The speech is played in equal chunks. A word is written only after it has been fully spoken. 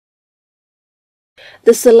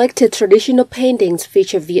The selected traditional paintings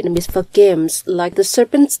feature Vietnamese folk games like the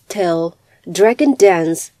serpent's tail, dragon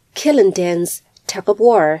dance, killing dance, tug of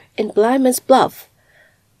war, and blind man's bluff.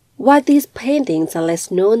 While these paintings are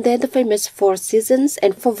less known than the famous Four Seasons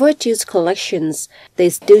and Four Virtues collections, they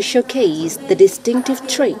still showcase the distinctive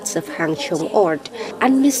traits of Hang Trong art,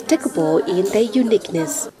 unmistakable in their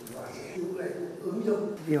uniqueness.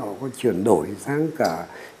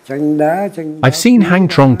 I've seen Hang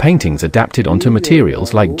Trong paintings adapted onto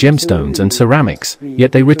materials like gemstones and ceramics,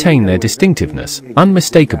 yet they retain their distinctiveness,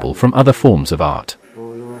 unmistakable from other forms of art.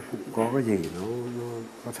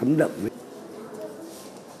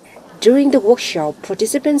 During the workshop,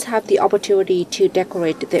 participants have the opportunity to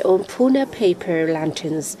decorate their own poonah paper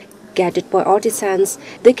lanterns. Guided by artisans,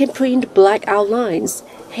 they can print black outlines,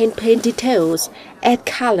 hand paint details, add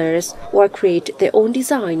colors, or create their own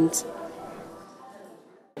designs.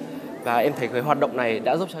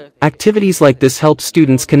 Activities like this help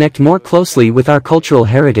students connect more closely with our cultural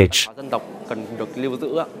heritage.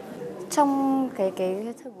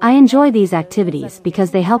 I enjoy these activities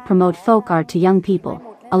because they help promote folk art to young people,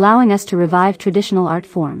 allowing us to revive traditional art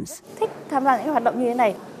forms.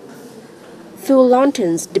 Through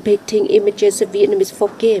lanterns depicting images of Vietnamese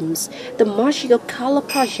folk games, the Magical Color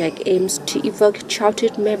Project aims to evoke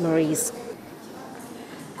childhood memories.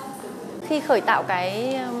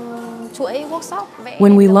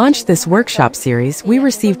 When we launched this workshop series, we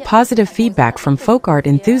received positive feedback from folk art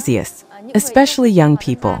enthusiasts, especially young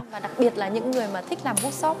people.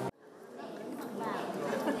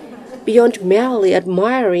 Beyond merely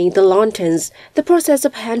admiring the lanterns, the process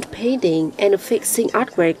of hand painting and affixing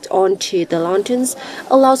artwork onto the lanterns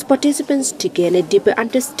allows participants to gain a deeper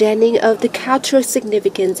understanding of the cultural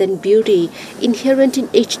significance and beauty inherent in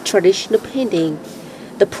each traditional painting.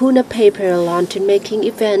 The Poonah Paper Lantern Making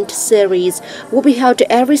Event series will be held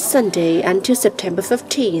every Sunday until September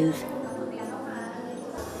 15th.